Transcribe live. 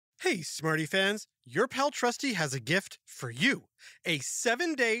Hey, Smarty fans, your pal Trusty has a gift for you. A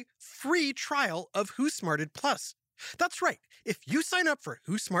 7-day free trial of Who Smarted Plus. That's right. If you sign up for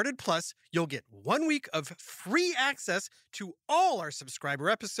Who Smarted Plus, you'll get 1 week of free access to all our subscriber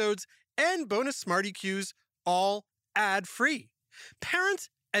episodes and bonus Smarty Cues, all ad-free. Parents,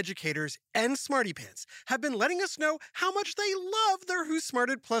 educators, and Smarty Pants have been letting us know how much they love their Who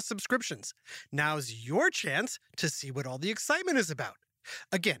Smarted Plus subscriptions. Now's your chance to see what all the excitement is about.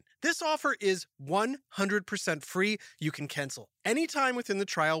 Again, this offer is 100% free. You can cancel anytime within the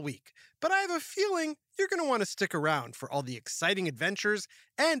trial week. But I have a feeling you're going to want to stick around for all the exciting adventures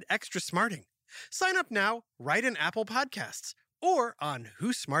and extra smarting. Sign up now right in Apple Podcasts or on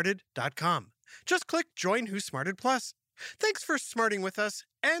whosmarted.com. Just click Join Who Smarted Plus. Thanks for smarting with us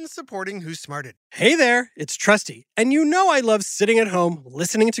and supporting Who Smarted. Hey there, it's Trusty, and you know I love sitting at home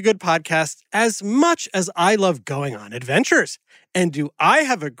listening to good podcasts as much as I love going on adventures. And do I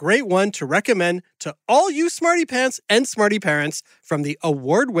have a great one to recommend to all you Smarty Pants and Smarty Parents from the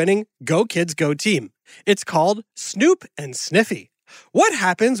award-winning Go Kids Go team. It's called Snoop and Sniffy. What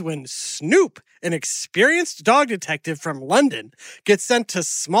happens when Snoop, an experienced dog detective from London, gets sent to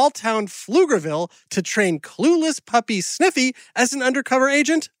small-town Pflugerville to train clueless puppy Sniffy as an undercover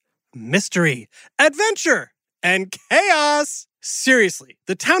agent? Mystery, adventure, and chaos! Seriously,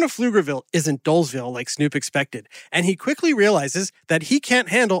 the town of Pflugerville isn't Dolesville like Snoop expected, and he quickly realizes that he can't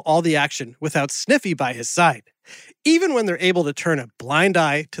handle all the action without Sniffy by his side. Even when they're able to turn a blind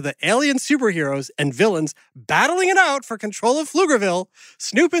eye to the alien superheroes and villains battling it out for control of Pflugerville,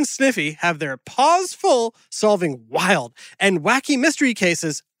 Snoop and Sniffy have their paws full solving wild and wacky mystery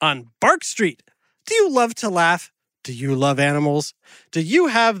cases on Bark Street. Do you love to laugh? Do you love animals? Do you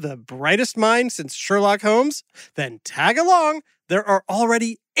have the brightest mind since Sherlock Holmes? Then tag along. There are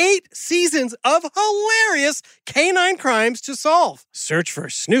already 8 seasons of hilarious canine crimes to solve. Search for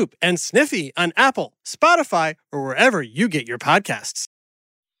Snoop and Sniffy on Apple, Spotify, or wherever you get your podcasts.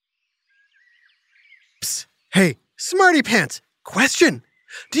 Psst. Hey, Smarty Pants, question.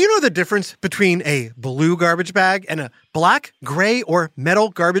 Do you know the difference between a blue garbage bag and a black, gray, or metal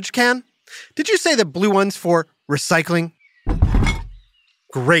garbage can? Did you say the blue one's for recycling?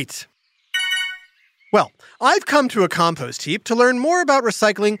 Great. Well, I've come to a compost heap to learn more about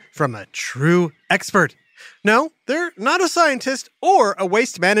recycling from a true expert. No, they're not a scientist or a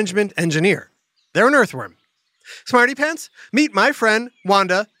waste management engineer. They're an earthworm. Smarty Pants, meet my friend,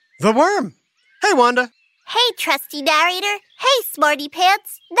 Wanda, the worm. Hey, Wanda. Hey, trusty narrator. Hey, Smarty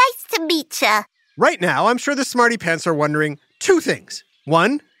Pants. Nice to meet ya. Right now, I'm sure the Smarty Pants are wondering 2 things.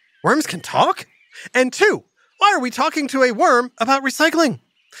 1, worms can talk? And 2, why are we talking to a worm about recycling?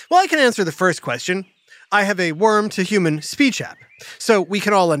 Well, I can answer the first question. I have a worm-to-human speech app, so we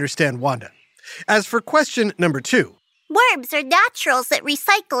can all understand Wanda. As for question number 2. Worms are naturals at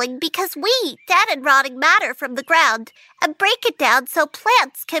recycling because we eat dead and rotting matter from the ground and break it down so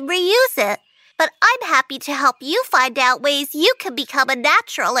plants can reuse it. But I'm happy to help you find out ways you can become a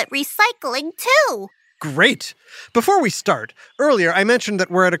natural at recycling, too. Great! Before we start, earlier I mentioned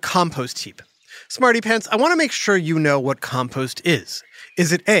that we're at a compost heap. Smarty Pants, I want to make sure you know what compost is.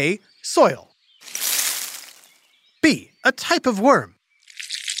 Is it A, soil? B, a type of worm?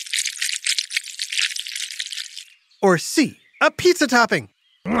 Or C, a pizza topping?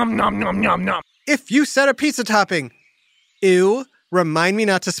 Nom nom nom nom nom. If you said a pizza topping, ew, remind me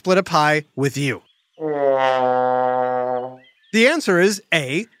not to split a pie with you. The answer is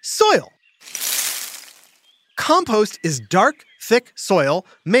A, soil. Compost is dark, thick soil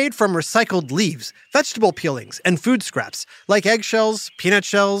made from recycled leaves, vegetable peelings, and food scraps, like eggshells, peanut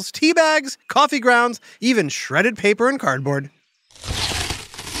shells, tea bags, coffee grounds, even shredded paper and cardboard.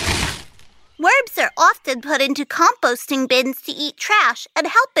 Worms are often put into composting bins to eat trash and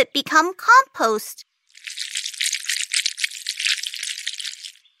help it become compost.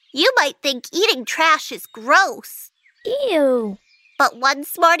 You might think eating trash is gross. Ew. But one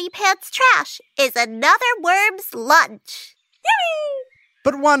Smarty Pants trash is another worm's lunch.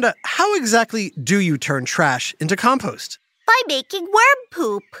 But Wanda, how exactly do you turn trash into compost? By making worm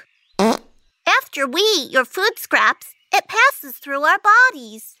poop. After we eat your food scraps, it passes through our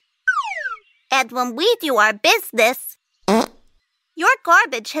bodies. And when we do our business, your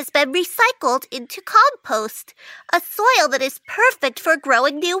garbage has been recycled into compost, a soil that is perfect for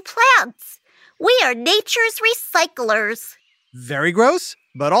growing new plants. We are nature's recyclers. Very gross,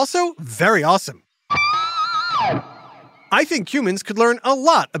 but also very awesome. I think humans could learn a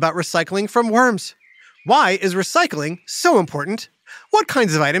lot about recycling from worms. Why is recycling so important? What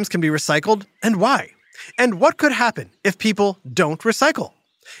kinds of items can be recycled and why? And what could happen if people don't recycle?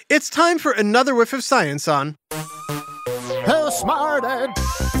 It's time for another whiff of science on Who Who smarted?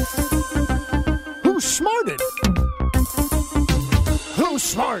 Who smarted? Who's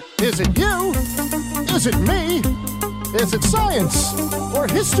smart? Is it you? Is it me? Is it science or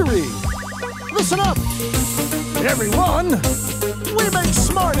history? Listen up, everyone. We make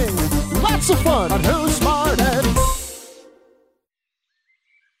smarting lots of fun on Who Smarted.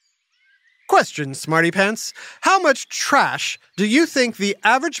 Question, Smarty Pants. How much trash do you think the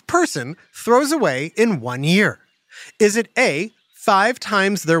average person throws away in 1 year? Is it A, 5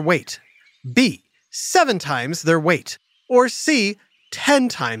 times their weight, B, 7 times their weight, or C, 10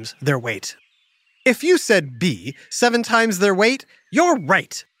 times their weight? If you said B, 7 times their weight, you're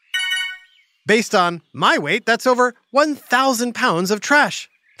right. Based on my weight, that's over 1,000 pounds of trash.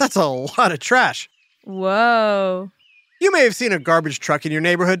 That's a lot of trash. Whoa. You may have seen a garbage truck in your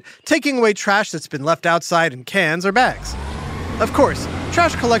neighborhood taking away trash that's been left outside in cans or bags. Of course,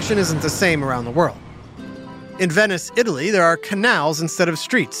 trash collection isn't the same around the world. In Venice, Italy, there are canals instead of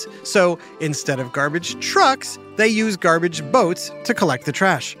streets, so instead of garbage trucks, they use garbage boats to collect the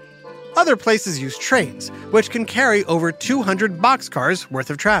trash. Other places use trains, which can carry over 200 boxcars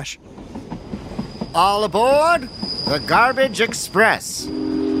worth of trash. All aboard the Garbage Express.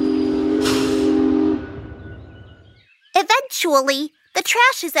 Eventually, the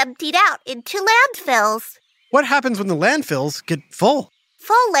trash is emptied out into landfills. What happens when the landfills get full?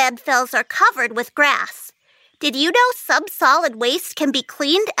 Full landfills are covered with grass. Did you know some solid waste can be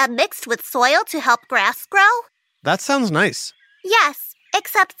cleaned and mixed with soil to help grass grow? That sounds nice. Yes,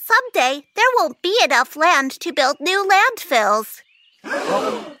 except someday there won't be enough land to build new landfills.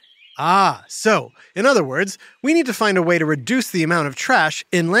 Ah, so, in other words, we need to find a way to reduce the amount of trash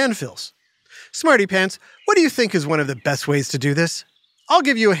in landfills. Smarty Pants, what do you think is one of the best ways to do this? I'll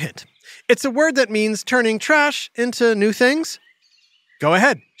give you a hint. It's a word that means turning trash into new things. Go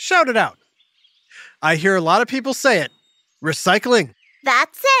ahead, shout it out. I hear a lot of people say it. Recycling.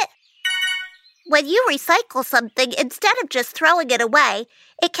 That's it. When you recycle something, instead of just throwing it away,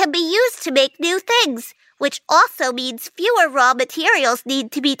 it can be used to make new things, which also means fewer raw materials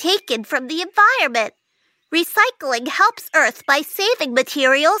need to be taken from the environment. Recycling helps Earth by saving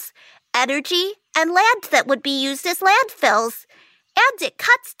materials, energy, and land that would be used as landfills. And it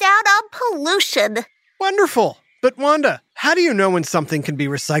cuts down on pollution. Wonderful. But Wanda, how do you know when something can be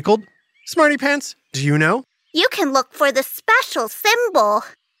recycled? Smarty Pants, do you know? You can look for the special symbol.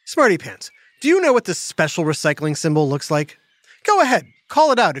 Smarty Pants, do you know what the special recycling symbol looks like? Go ahead,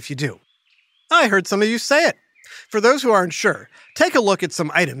 call it out if you do. I heard some of you say it. For those who aren't sure, take a look at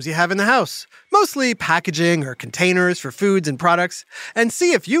some items you have in the house, mostly packaging or containers for foods and products, and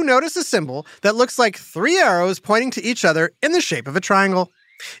see if you notice a symbol that looks like 3 arrows pointing to each other in the shape of a triangle.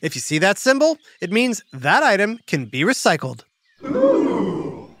 If you see that symbol, it means that item can be recycled.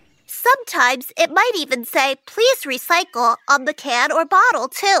 Sometimes it might even say, please recycle on the can or bottle,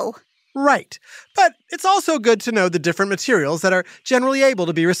 too. Right, but it's also good to know the different materials that are generally able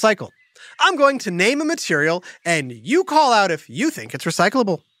to be recycled. I'm going to name a material, and you call out if you think it's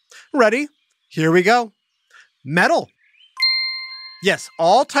recyclable. Ready? Here we go. Metal. Yes,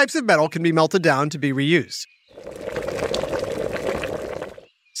 all types of metal can be melted down to be reused.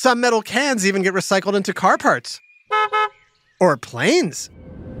 Some metal cans even get recycled into car parts. Or planes.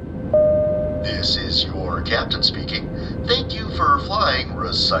 This is your captain speaking. Thank you for flying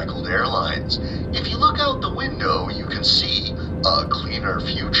Recycled Airlines. If you look out the window, you can see a cleaner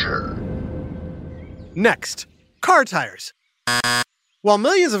future. Next, car tires. While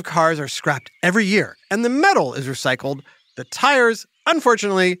millions of cars are scrapped every year and the metal is recycled, the tires,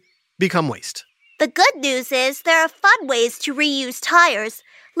 unfortunately, become waste. The good news is there are fun ways to reuse tires,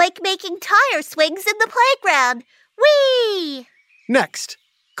 like making tire swings in the playground. Whee! Next,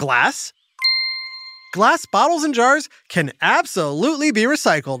 glass. Glass bottles and jars can absolutely be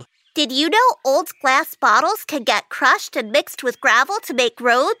recycled. Did you know old glass bottles can get crushed and mixed with gravel to make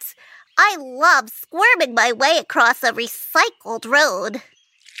roads? I love squirming my way across a recycled road.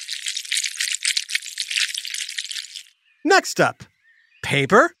 Next up,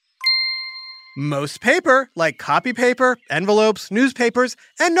 paper. Most paper, like copy paper, envelopes, newspapers,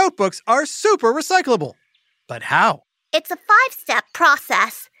 and notebooks, are super recyclable. But how? It's a 5-step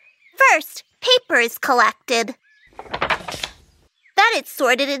process. First, paper is collected. Then it's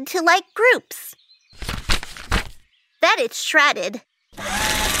sorted into like groups. Then it's shredded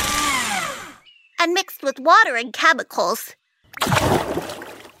and mixed with water and chemicals.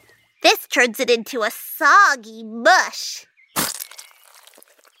 This turns it into a soggy mush.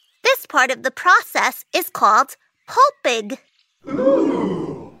 This part of the process is called pulping.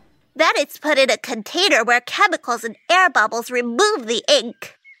 Then it's put in a container where chemicals and air bubbles remove the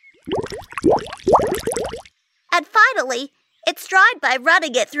ink. And finally, It's dried by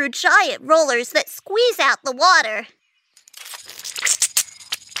running it through giant rollers that squeeze out the water.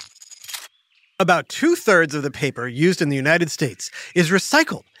 About 2/3 of the paper used in the United States is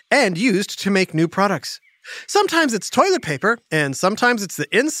recycled and used to make new products. Sometimes it's toilet paper, and sometimes it's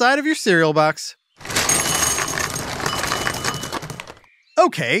the inside of your cereal box.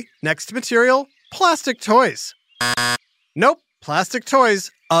 Okay, next material, plastic toys. Nope, plastic toys,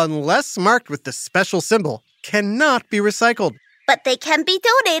 unless marked with the special symbol, cannot be recycled. But they can be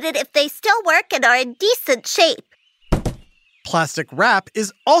donated if they still work and are in decent shape. Plastic wrap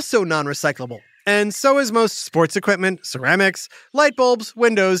is also non-recyclable, and so is most sports equipment, ceramics, light bulbs,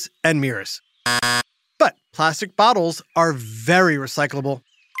 windows, and mirrors. But plastic bottles are very recyclable.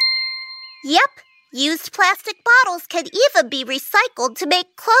 Yep, used plastic bottles can even be recycled to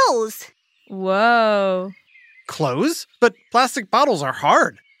make clothes. Whoa. Clothes? But plastic bottles are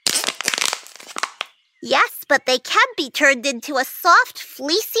hard. Yes, but they can be turned into a soft,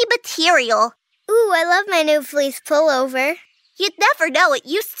 fleecy material. Ooh, I love my new fleece pullover. You'd never know it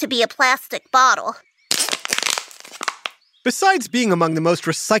used to be a plastic bottle. Besides being among the most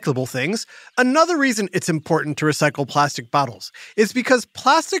recyclable things, another reason it's important to recycle plastic bottles is because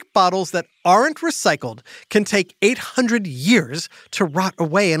plastic bottles that aren't recycled can take 800 years to rot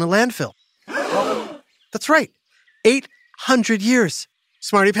away in a landfill. That's right, 800 years.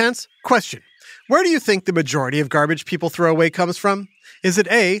 Smarty Pants, question. Where do you think the majority of garbage people throw away comes from? Is it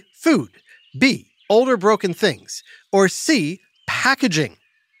A, food, B, older broken things, or C, packaging?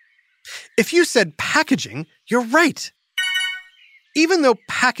 If you said packaging, you're right. Even though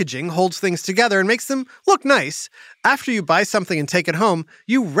packaging holds things together and makes them look nice, after you buy something and take it home,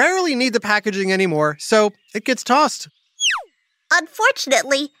 you rarely need the packaging anymore, so it gets tossed.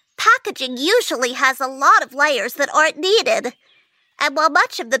 Unfortunately, packaging usually has a lot of layers that aren't needed. And while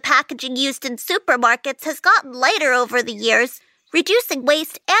much of the packaging used in supermarkets has gotten lighter over the years, reducing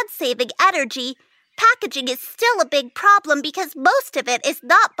waste and saving energy, packaging is still a big problem because most of it is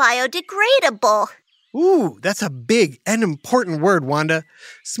not biodegradable. Ooh, that's a big and important word, Wanda.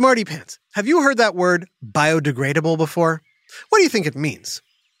 Smarty Pants, have you heard that word biodegradable before? What do you think it means?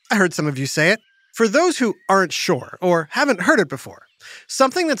 I heard some of you say it. For those who aren't sure or haven't heard it before,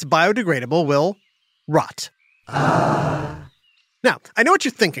 something that's biodegradable will rot. Now, I know what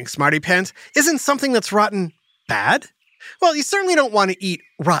you're thinking, Smarty Pants. Isn't something that's rotten bad? Well, you certainly don't want to eat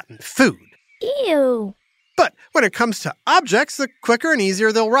rotten food. Ew. But when it comes to objects, the quicker and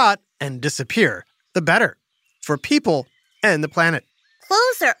easier they'll rot and disappear, the better. For people and the planet.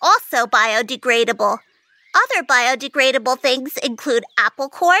 Clothes are also biodegradable. Other biodegradable things include apple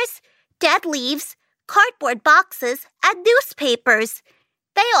cores, dead leaves, cardboard boxes, and newspapers.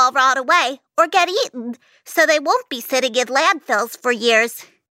 They all rot away or get eaten, so they won't be sitting in landfills for years.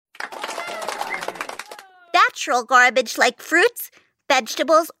 Natural garbage like fruits,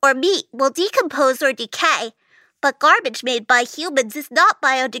 vegetables, or meat will decompose or decay, but garbage made by humans is not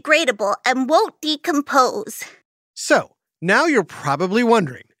biodegradable and won't decompose. So, now you're probably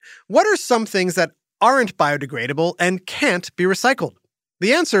wondering, what are some things that aren't biodegradable and can't be recycled?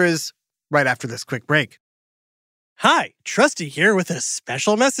 The answer is right after this quick break. Hi, Trusty here with a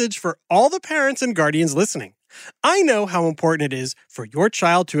special message for all the parents and guardians listening. I know how important it is for your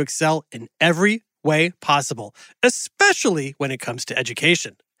child to excel in every way possible, especially when it comes to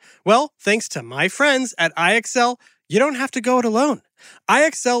education. Well, thanks to my friends at IXL, you don't have to go it alone.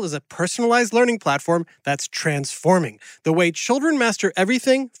 IXL is a personalized learning platform that's transforming the way children master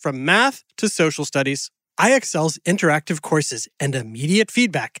everything from math to social studies. IXL's interactive courses and immediate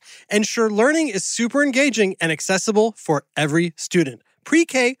feedback ensure learning is super engaging and accessible for every student,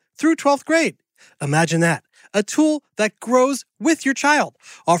 pre-K through 12th grade. Imagine that, a tool that grows with your child,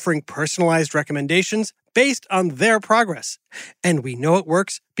 offering personalized recommendations based on their progress. And we know it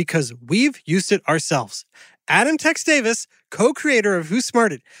works because we've used it ourselves. Adam Tex Davis, co-creator of Who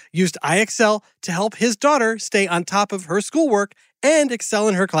Smarted, used IXL to help his daughter stay on top of her schoolwork and excel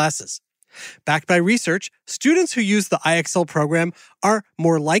in her classes. Backed by research, students who use the IXL program are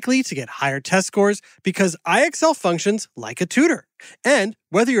more likely to get higher test scores because IXL functions like a tutor. And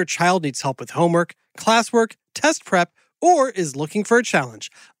whether your child needs help with homework, classwork, test prep, or is looking for a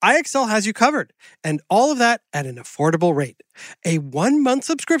challenge, IXL has you covered. And all of that at an affordable rate. A 1-month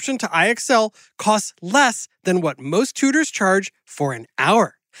subscription to IXL costs less than what most tutors charge for an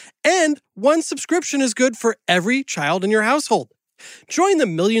hour. And one subscription is good for every child in your household. Join the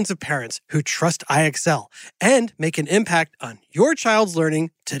millions of parents who trust IXL and make an impact on your child's learning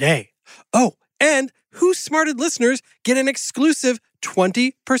today. Oh, and Who Smarted listeners get an exclusive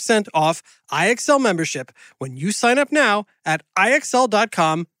 20% off IXL membership when you sign up now at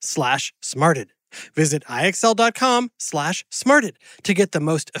IXL.com/smarted. Visit IXL.com/smarted to get the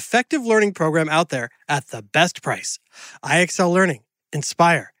most effective learning program out there at the best price. IXL Learning.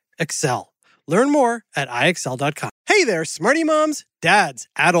 Inspire. Excel. Learn more at IXL.com. Hey there, smarty moms, dads,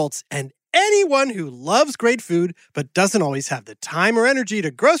 adults, and anyone who loves great food but doesn't always have the time or energy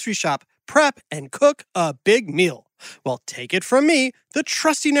to grocery shop, prep, and cook a big meal. Well, take it from me, the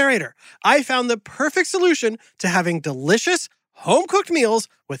trusty narrator. I found the perfect solution to having delicious, home-cooked meals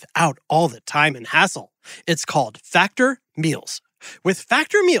without all the time and hassle. It's called Factor Meals. With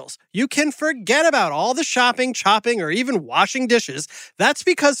Factor Meals, you can forget about all the shopping, chopping, or even washing dishes. That's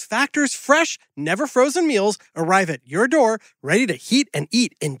because Factor's fresh, never frozen meals arrive at your door, ready to heat and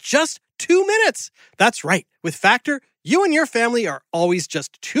eat in just 2 minutes. That's right. With Factor, you and your family are always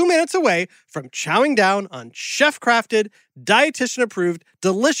just 2 minutes away from chowing down on chef-crafted, dietitian-approved,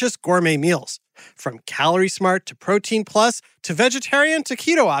 delicious gourmet meals. From Calorie Smart to Protein Plus to vegetarian to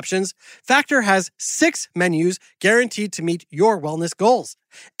keto options, Factor has 6 menus guaranteed to meet your wellness goals.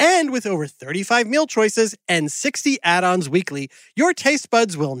 And with over 35 meal choices and 60 add-ons weekly, your taste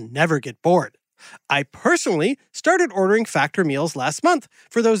buds will never get bored. I personally started ordering Factor meals last month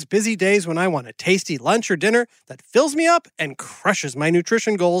for those busy days when I want a tasty lunch or dinner that fills me up and crushes my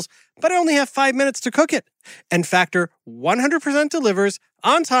nutrition goals, but I only have 5 minutes to cook it. And Factor 100% delivers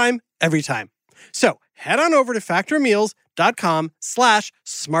on time, every time. So head on over to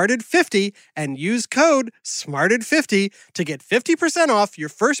factormeals.com/smarted50 and use code SMARTED50 to get 50% off your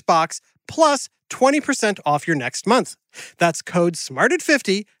first box plus 20% off your next month. That's code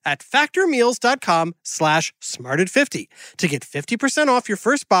SMARTED50 at factormeals.com/smarted50 to get 50% off your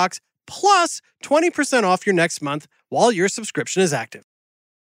first box plus 20% off your next month while your subscription is active.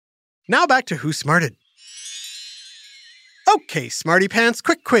 Now back to Who Smarted. Okay, Smarty Pants,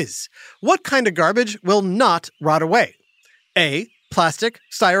 quick quiz. What kind of garbage will not rot away? A. Plastic,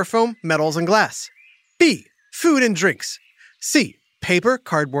 styrofoam, metals, and glass. B. Food and drinks. C. Paper,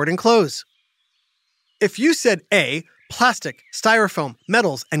 cardboard, and clothes. If you said A, plastic, styrofoam,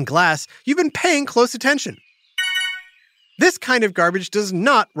 metals, and glass, you've been paying close attention. This kind of garbage does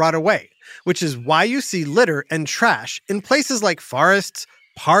not rot away, which is why you see litter and trash in places like forests,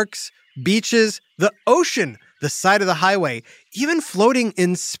 parks, beaches, the ocean, the side of the highway, even floating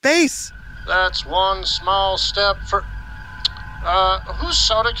in space. That's one small step for... whose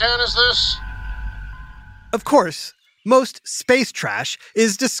soda can is this? Of course, most space trash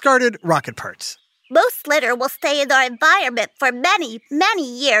is discarded rocket parts. Most litter will stay in our environment for many, many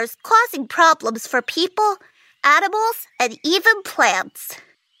years, causing problems for people, animals, and even plants.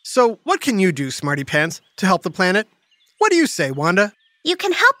 So what can you do, Smarty Pants, to help the planet? What do you say, Wanda? You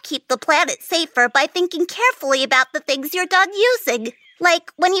can help keep the planet safer by thinking carefully about the things you're done using.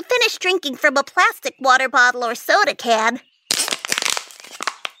 Like when you finish drinking from a plastic water bottle or soda can.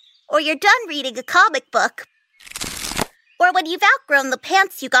 Or you're done reading a comic book. Or when you've outgrown the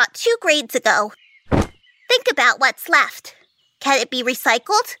pants you got 2 grades ago. Think about what's left. Can it be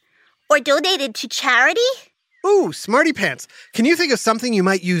recycled? Or donated to charity? Ooh, Smarty Pants. Can you think of something you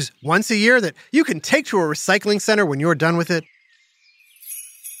might use once a year that you can take to a recycling center when you're done with it?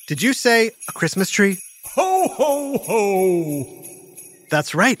 Did you say a Christmas tree? Ho, ho, ho!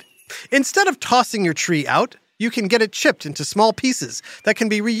 That's right. Instead of tossing your tree out, you can get it chipped into small pieces that can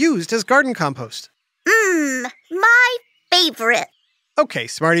be reused as garden compost. My favorite. Okay,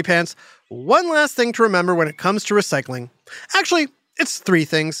 Smarty Pants. One last thing to remember when it comes to recycling. Actually, it's 3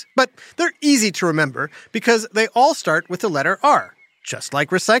 things, but they're easy to remember because they all start with the letter R, just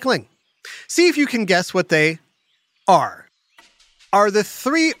like recycling. See if you can guess what they are. Are the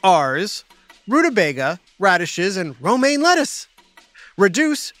 3 R's rutabaga, radishes, and romaine lettuce?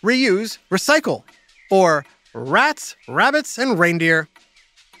 Reduce, reuse, recycle. Or rats, rabbits, and reindeer.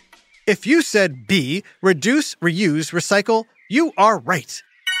 If you said B, reduce, reuse, recycle, you are right.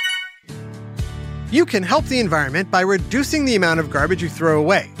 You can help the environment by reducing the amount of garbage you throw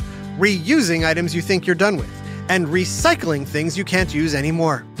away, reusing items you think you're done with, and recycling things you can't use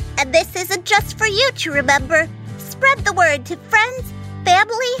anymore. And this isn't just for you to remember. Spread the word to friends,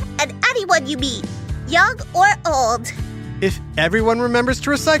 family, and anyone you meet, young or old. If everyone remembers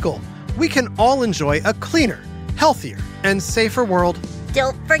to recycle, we can all enjoy a cleaner, healthier, and safer world.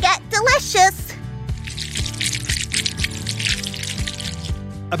 Don't forget delicious.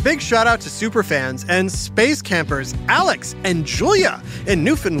 A big shout out to superfans and space campers Alex and Julia in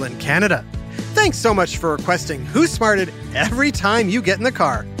Newfoundland, Canada. Thanks so much for requesting Who Smarted every time you get in the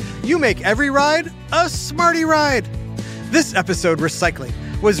car. You make every ride a Smarty ride. This episode, Recycling,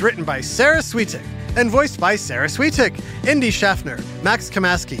 was written by Sarah Sweetik and voiced by Sarah Sweetik, Indy Schaffner, Max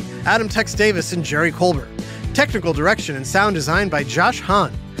Kamaski, Adam Tex Davis, and Jerry Colbert. Technical direction and sound design by Josh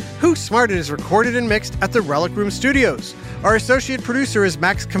Hahn. Who Smarted is recorded and mixed at the Relic Room Studios. Our associate producer is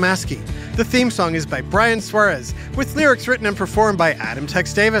Max Kamaski. The theme song is by Brian Suarez, with lyrics written and performed by Adam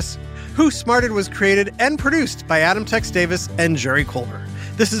Tex Davis. Who Smarted was created and produced by Adam Tex Davis and Jerry Colbert.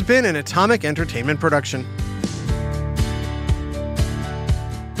 This has been an Atomic Entertainment production.